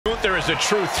Gunther is a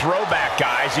true throwback,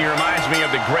 guys. He reminds me of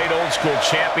the great old-school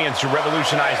champions who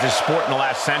revolutionized this sport in the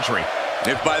last century.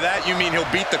 If by that you mean he'll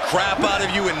beat the crap out of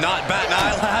you and not bat an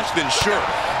eyelash, then sure.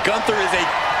 Gunther is a...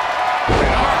 An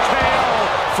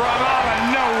RKO from out of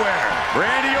nowhere.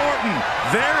 Randy Orton,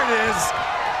 there it is.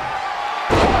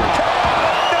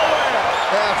 Nowhere.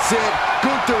 That's it.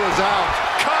 Gunther is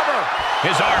out. Cover.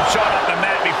 His arm shot up the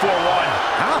mat before one.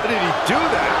 How did he do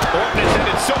that? Orton has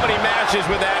ended so many matches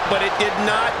with that, but it did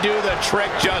not do the trick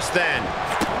just then.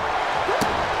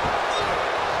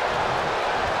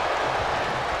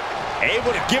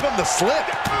 Able to give him the slip.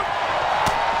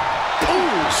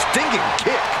 Ooh, stinging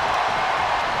kick.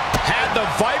 Had the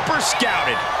Viper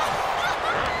scouted.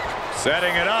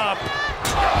 Setting it up.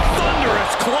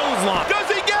 Thunderous clothesline. Does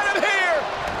he get him here?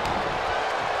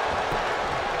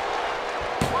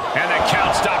 And the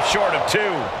count stopped short of 2.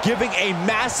 Giving a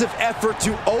massive effort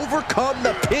to overcome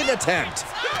the pin attempt.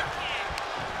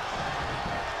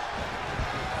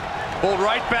 Pulled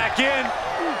right back in.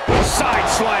 Side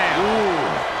slam.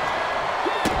 Ooh.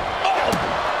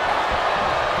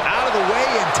 Out of the way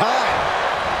in time.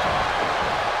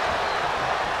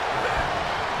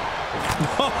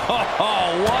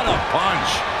 Oh, what a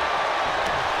punch.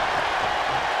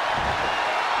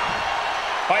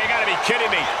 Oh, you gotta be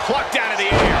kidding me. Plucked out of the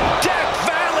air. Death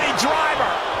Valley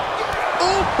driver.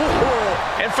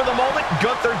 Ooh. And for the moment,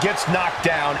 Gunther gets knocked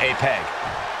down a peg.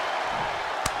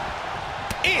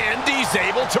 And he's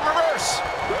able to reverse.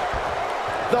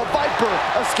 The Viper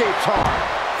escapes hard.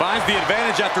 Finds the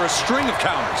advantage after a string of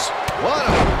counters. What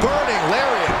a burning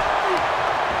lariat.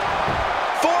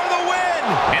 For the win.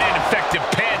 And an effective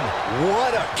pin.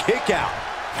 What a kick out.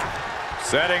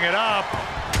 Setting it up.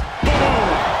 Boom.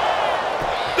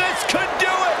 This could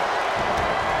do it.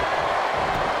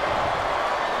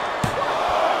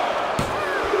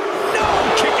 No,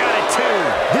 kick out at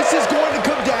 2. This is going to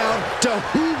come down to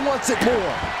who wants it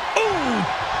more. Ooh.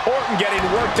 Orton getting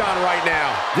worked on right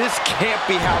now. This can't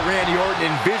be how Randy Orton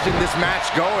envisioned this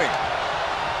match going.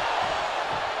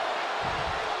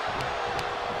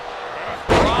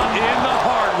 Brought in the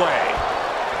hard way.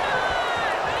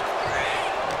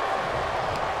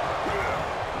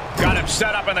 Got him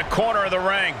set up in the corner of the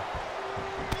ring.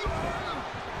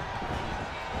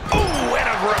 Ooh, and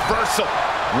a reversal.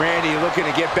 Randy looking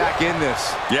to get back in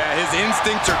this. Yeah, his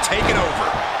instincts are taking over.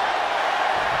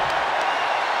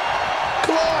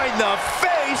 Claw in the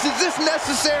face. Is this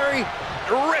necessary?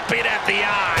 Ripping at the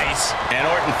eyes. And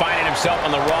Orton finding himself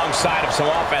on the wrong side of some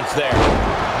offense there.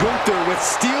 Gunther with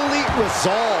steely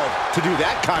resolve to do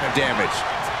that kind of damage.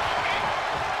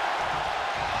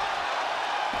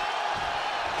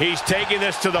 He's taking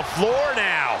this to the floor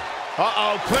now.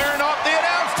 Uh-oh, clearing off the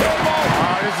announce table.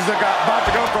 This is about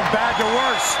to go from bad to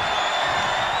worse.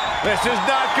 This is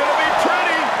not going to be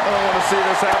pretty. I don't want to see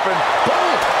this happen.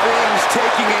 Boom! Things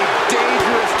taking a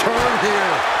dangerous turn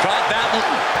here. Caught that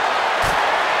one.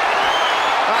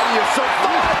 How do you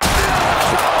survive this?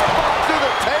 Powerbomb through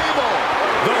the table.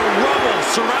 The rubble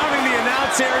surrounding the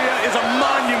announce area is a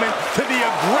monument to the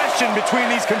aggression between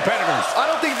these competitors. I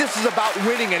don't think this is about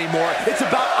winning anymore. It's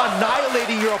about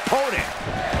annihilating your opponent.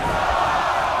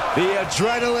 The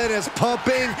adrenaline is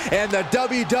pumping, and the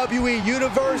WWE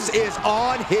Universe is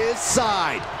on his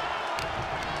side.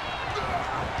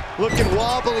 Looking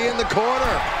wobbly in the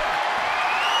corner.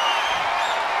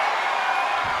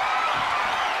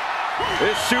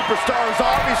 This superstar is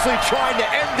obviously trying to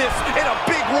end this in a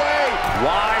big way.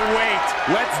 Why wait?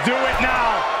 Let's do it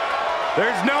now.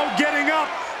 There's no getting up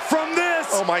from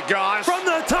this. Oh my gosh. From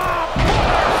the top.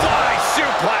 Butterfly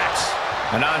suplex.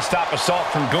 A non-stop assault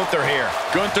from Gunther here.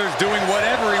 Gunther's doing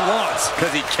whatever he wants,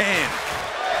 because he can.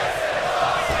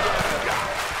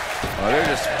 Oh, they're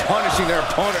just punishing their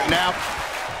opponent now.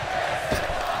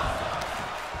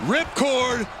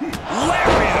 Ripcord.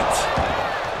 Lariat.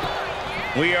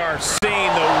 We are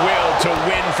seeing the will to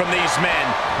win from these men.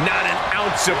 Not an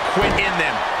ounce of quit in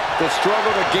them. The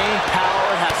struggle to gain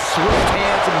power has switched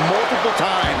hands multiple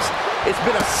times. It's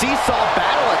been a seesaw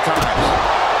battle at times.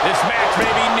 This match may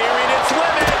be nearing its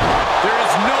limit. There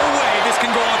is no way this can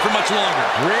go on for much longer.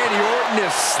 Randy Orton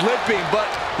is slipping, but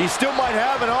he still might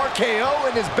have an RKO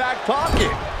in his back pocket.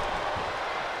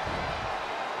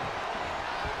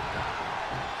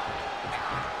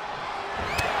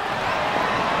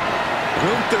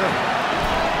 Gunther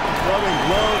throwing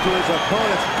low to his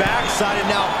opponent's backside, and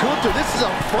now Gunther, this is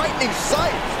a frightening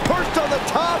sight. Perched on the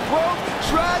top rope,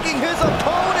 dragging his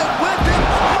opponent with him.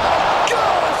 My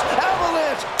gosh!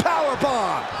 Avalanche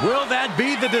powerbomb. Will that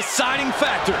be the deciding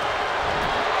factor?